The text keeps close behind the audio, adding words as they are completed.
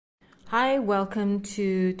Hi, welcome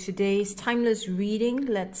to today's timeless reading.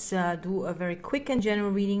 Let's do a very quick and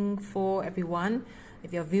general reading for everyone.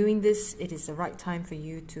 If you're viewing this, it is the right time for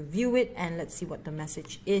you to view it, and let's see what the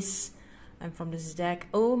message is. And from this deck,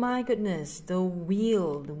 oh my goodness, the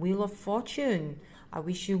wheel of fortune. I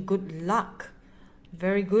wish you good luck.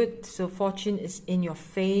 Very good. So fortune is in your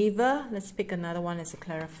favor. Let's pick another one as a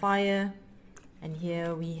clarifier. And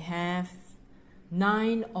here we have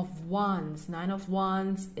Nine of Wands. Nine of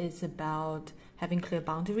Wands is about having clear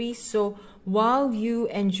boundaries. So while you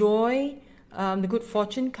enjoy the good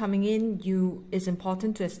fortune coming in, it's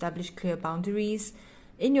important to establish clear boundaries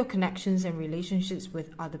in your connections and relationships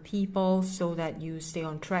with other people so that you stay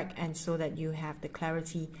on track and so that you have the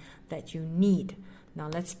clarity that you need. Now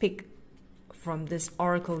let's pick from this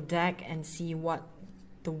oracle deck and see what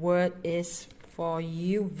the word is for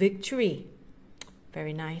you. Victory.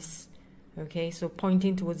 Very nice. Okay, so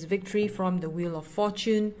pointing towards victory from the Wheel of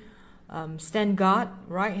Fortune. Stand guard,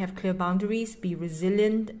 right? Have clear boundaries, be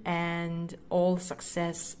resilient, and all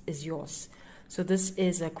success is yours. So this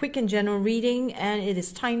is a quick and general reading, and it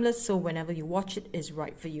is timeless, so whenever you watch it is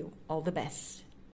right for you. All the best.